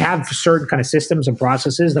we have certain kind of systems and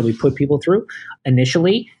processes that we put people through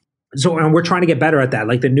initially. So, and we're trying to get better at that.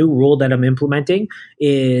 Like, the new rule that I'm implementing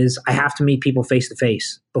is I have to meet people face to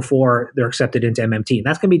face before they're accepted into MMT. And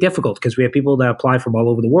that's going to be difficult because we have people that apply from all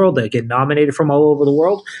over the world, that get nominated from all over the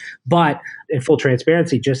world. But in full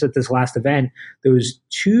transparency, just at this last event, there was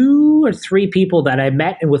 2 or 3 people that I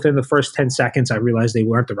met, and within the first 10 seconds, I realized they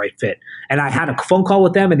weren't the right fit. And I had a phone call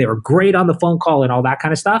with them, and they were great on the phone call and all that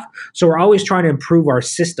kind of stuff. So we're always trying to improve our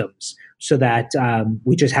systems so that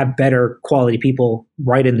we just have better quality people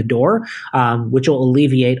right in the door, which will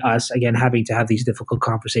alleviate us, again, having to have these difficult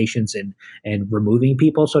conversations and removing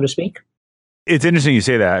people, so to speak. It's interesting you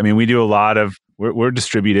say that. I mean, we're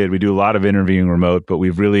distributed. We do a lot of interviewing remote, but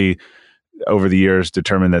we've really, over the years,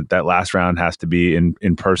 determined that last round has to be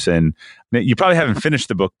in person. Now, you probably haven't finished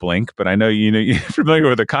the book Blink, but I know you're familiar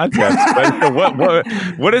with the concept.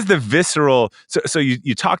 What is the visceral? So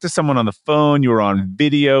you talk to someone on the phone, you were on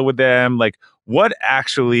video with them. Like, what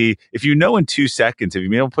actually, if in 2 seconds, if you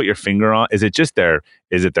been able to put your finger on, is it their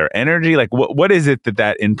energy? Like, what is it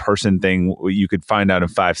that in-person thing you could find out in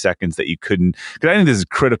 5 seconds that you couldn't? Because I think this is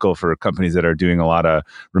critical for companies that are doing a lot of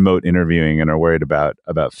remote interviewing and are worried about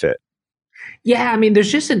fit. Yeah, I mean,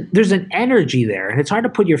 there's an energy there, and it's hard to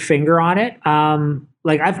put your finger on it.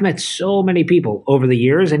 Like, I've met so many people over the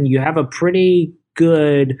years, and you have a pretty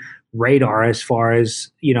good radar as far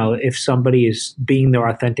as, if somebody is being their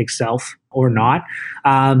authentic self or not.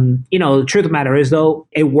 The truth of the matter is, though,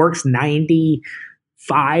 it works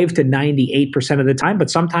 95 to 98% of the time, but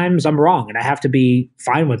sometimes I'm wrong, and I have to be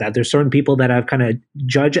fine with that. There's certain people that I've kind of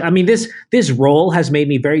judged. I mean, this role has made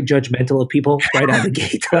me very judgmental of people right out of the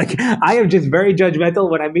gate. Like, I am just very judgmental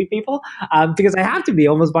when I meet people, because I have to be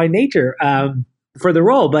almost by nature, for the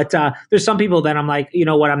role. But there's some people that I'm like, you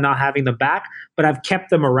know what, I'm not having them back, but I've kept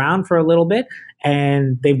them around for a little bit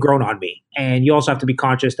and they've grown on me. And you also have to be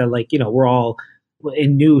conscious that, like, we're all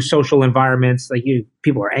in new social environments, like,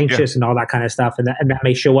 people are anxious and all that kind of stuff. And that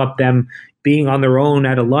may show up them being on their own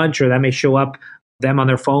at a lunch, or that may show up them on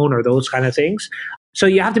their phone, or those kind of things. So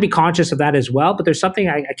you have to be conscious of that as well. But there's something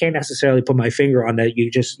I can't necessarily put my finger on, that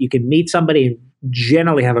you can meet somebody and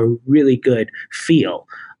generally have a really good feel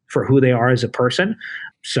for who they are as a person.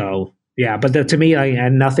 So yeah, but to me,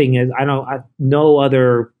 no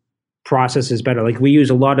other process is better. Like, we use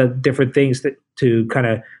a lot of different things to kind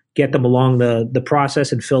of get them along the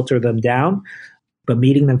process and filter them down. But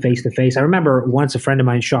meeting them face to face, I remember once a friend of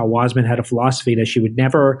mine, Shaw Wasman, had a philosophy that she would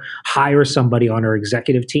never hire somebody on her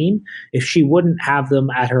executive team if she wouldn't have them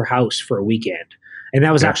at her house for a weekend. And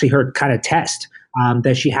that was actually her kind of test,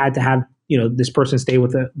 that she had to have this person stay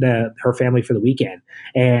with her family for the weekend.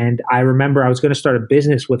 And I remember I was going to start a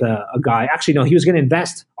business with a guy. Actually, no, he was going to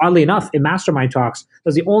invest, oddly enough, in Mastermind Talks. That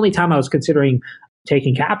was the only time I was considering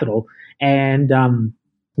taking capital. And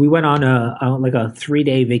we went on like a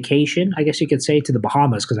 3-day vacation, I guess you could say, to the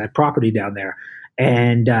Bahamas because I have property down there.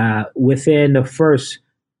 And within the first,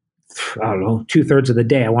 I don't know, 2/3 of the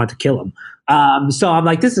day, I wanted to kill him. So I'm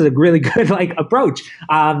like, this is a really good like approach.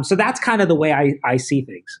 So that's kind of the way I see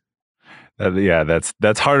things. Yeah,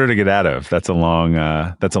 that's harder to get out of. That's a long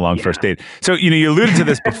first date. So, you alluded to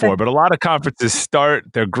this before, but a lot of conferences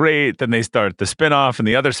they're great, then they start the spinoff and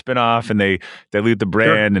the other spinoff, and they dilute the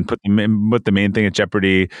brand and put the main thing at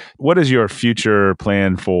jeopardy. What is your future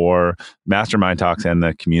plan for Mastermind Talks and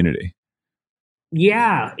the community?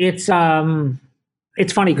 Yeah,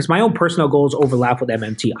 it's funny because my own personal goals overlap with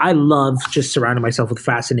MMT. I love just surrounding myself with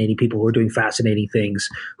fascinating people who are doing fascinating things,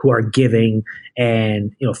 who are giving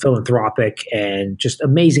and philanthropic and just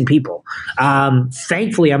amazing people.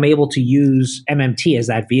 Thankfully, I'm able to use MMT as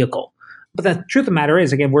that vehicle. But the truth of the matter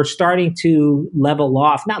is, again, we're starting to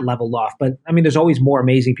not level off, but I mean, there's always more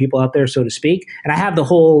amazing people out there, so to speak. And I have the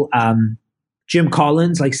whole Jim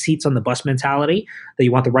Collins, like seats on the bus mentality, that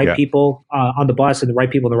you want the right people on the bus and the right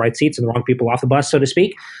people in the right seats and the wrong people off the bus, so to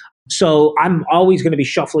speak. So I'm always going to be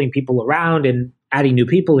shuffling people around and adding new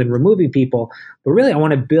people and removing people. But really, I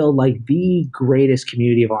want to build like the greatest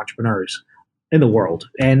community of entrepreneurs in the world.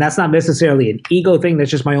 And that's not necessarily an ego thing.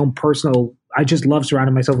 That's just my own personal, I just love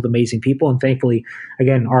surrounding myself with amazing people. And thankfully,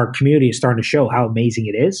 again, our community is starting to show how amazing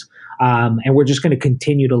it is. And we're just going to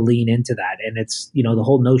continue to lean into that. And it's, the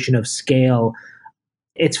whole notion of scale.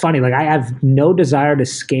 It's funny, like I have no desire to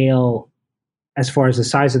scale as far as the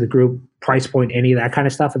size of the group, price point, any of that kind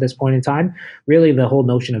of stuff at this point in time. Really, the whole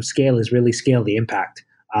notion of scale is really scale the impact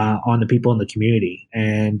on the people in the community.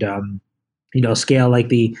 And, scale like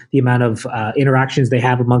the amount of interactions they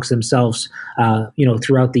have amongst themselves,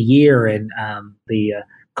 throughout the year, and the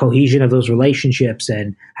cohesion of those relationships,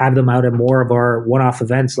 and have them out at more of our one-off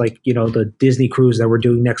events like, the Disney cruise that we're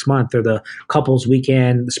doing next month, or the couples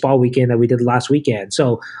weekend, the spa weekend that we did last weekend.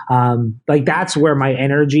 So that's where my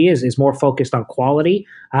energy is more focused on quality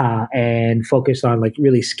and focused on like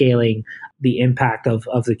really scaling the impact of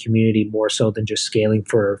the community more so than just scaling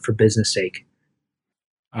for business sake.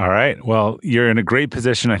 All right. Well, you're in a great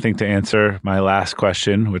position, I think, to answer my last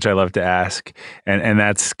question, which I love to ask. And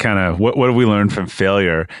that's kind of what have we learned from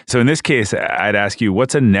failure? So in this case, I'd ask you,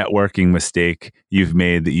 what's a networking mistake you've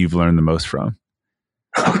made that you've learned the most from?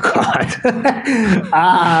 Oh, God.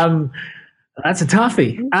 That's a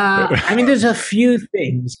toughie. I mean, there's a few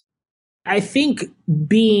things. I think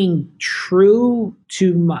being true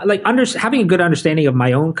to having a good understanding of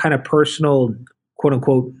my own kind of personal, quote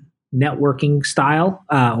unquote, networking style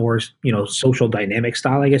or social dynamic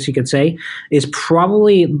style, I guess you could say, is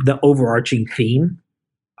probably the overarching theme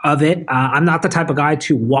of it. I'm not the type of guy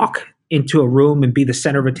to walk into a room and be the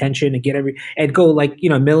center of attention and go like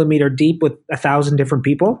millimeter deep with 1,000 different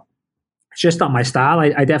people. It's just not my style.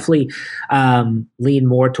 I definitely lean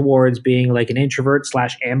more towards being like an introvert /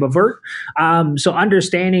 ambivert. So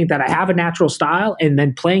understanding that I have a natural style and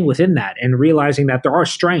then playing within that and realizing that there are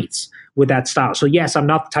strengths with that style. So yes, I'm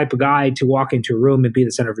not the type of guy to walk into a room and be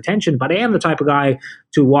the center of attention, but I am the type of guy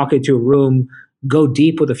to walk into a room, go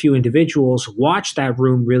deep with a few individuals, watch that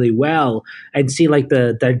room really well, and see like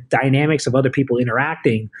the dynamics of other people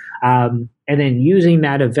interacting, and then using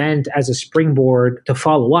that event as a springboard to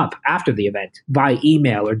follow up after the event by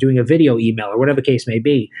email or doing a video email or whatever the case may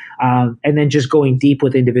be, and then just going deep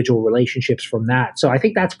with individual relationships from that. So I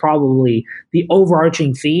think that's probably the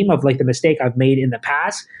overarching theme of like the mistake I've made in the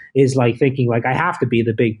past, is like thinking like I have to be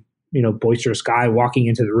the big boisterous guy walking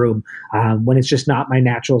into the room when it's just not my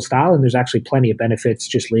natural style. And there's actually plenty of benefits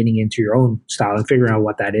just leaning into your own style and figuring out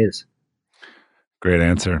what that is. Great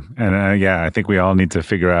answer. And I think we all need to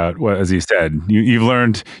figure out what, as you said, you've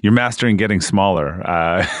learned, you're mastering getting smaller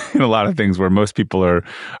in a lot of things where most people are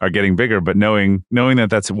getting bigger, but knowing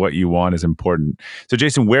that that's what you want is important. So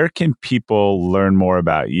Jayson, where can people learn more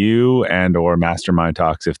about you and or Mastermind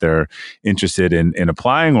Talks if they're interested in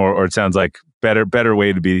applying, or it sounds like better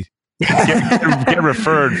way to be get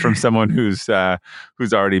referred from someone who's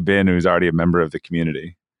already a member of the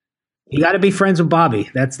community? You got to be friends with Bobby.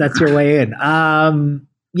 That's your way in.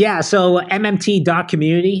 So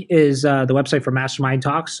mmt.community is the website for Mastermind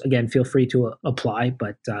Talks. Again, feel free to apply,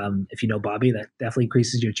 but if you know Bobby, that definitely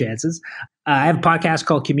increases your chances. I have a podcast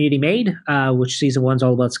called Community Made, which season 1 is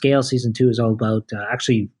all about scale. Season 2 is all about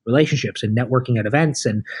actually relationships and networking at events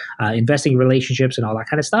and investing in relationships and all that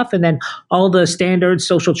kind of stuff. And then all the standard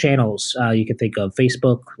social channels you can think of: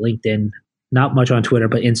 Facebook, LinkedIn. Not much on Twitter,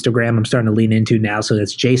 but Instagram I'm starting to lean into now. So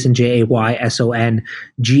that's Jayson, Jayson,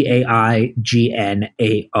 Gaignard.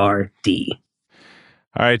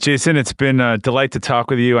 All right, Jayson, it's been a delight to talk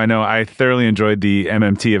with you. I know I thoroughly enjoyed the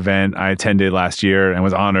MMT event I attended last year and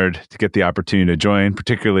was honored to get the opportunity to join,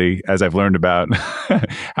 particularly as I've learned about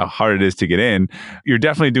how hard it is to get in. You're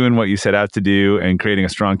definitely doing what you set out to do and creating a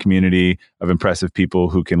strong community of impressive people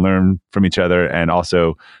who can learn from each other and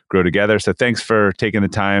also grow together. So thanks for taking the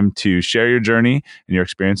time to share your journey and your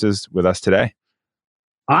experiences with us today.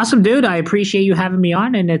 Awesome, dude. I appreciate you having me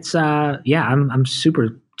on. And it's, I'm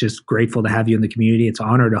super just grateful to have you in the community. It's an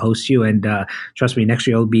honor to host you. And trust me, next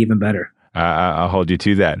year it'll be even better. I'll hold you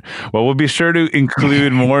to that. Well, we'll be sure to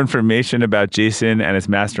include more information about Jayson and his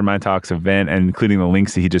Mastermind Talks event, and including the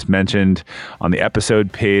links that he just mentioned on the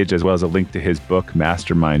episode page, as well as a link to his book,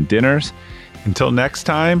 Mastermind Dinners. Until next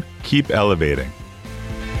time, keep elevating.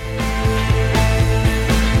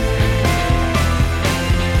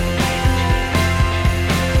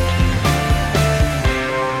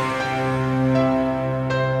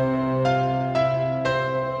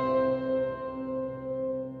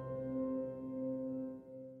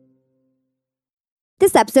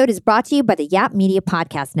 This episode is brought to you by the Yap Media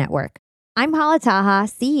Podcast Network. I'm Hala Taha,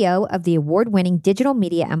 CEO of the award-winning digital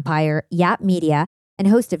media empire, Yap Media, and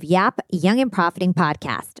host of Yap Young and Profiting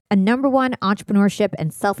Podcast, a #1 entrepreneurship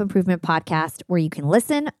and self-improvement podcast where you can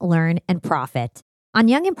listen, learn, and profit. On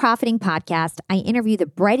Young and Profiting Podcast, I interview the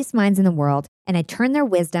brightest minds in the world, and I turn their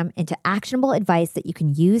wisdom into actionable advice that you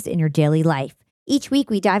can use in your daily life. Each week,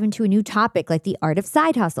 we dive into a new topic like the art of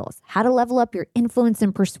side hustles, how to level up your influence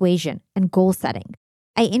and persuasion, and goal setting.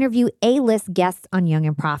 I interview A-list guests on Young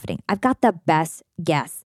and Profiting. I've got the best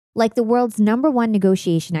guests, like the world's #1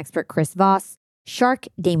 negotiation expert, Chris Voss, Shark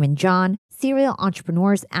Damon John, serial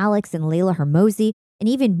entrepreneurs Alex and Layla Hermosi, and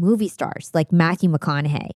even movie stars like Matthew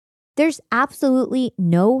McConaughey. There's absolutely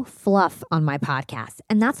no fluff on my podcast,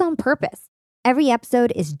 and that's on purpose. Every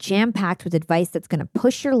episode is jam-packed with advice that's going to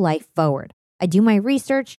push your life forward. I do my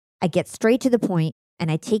research, I get straight to the point,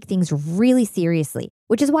 and I take things really seriously,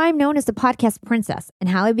 which is why I'm known as the podcast princess and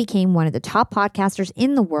how I became one of the top podcasters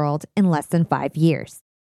in the world in less than 5 years.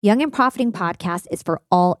 Young and Profiting Podcast is for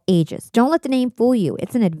all ages. Don't let the name fool you.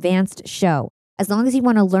 It's an advanced show. As long as you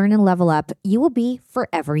want to learn and level up, you will be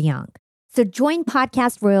forever young. So join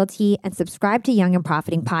podcast royalty and subscribe to Young and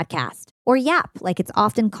Profiting Podcast, or YAP, like it's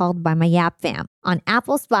often called by my YAP fam, on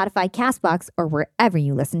Apple, Spotify, CastBox, or wherever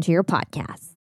you listen to your podcasts.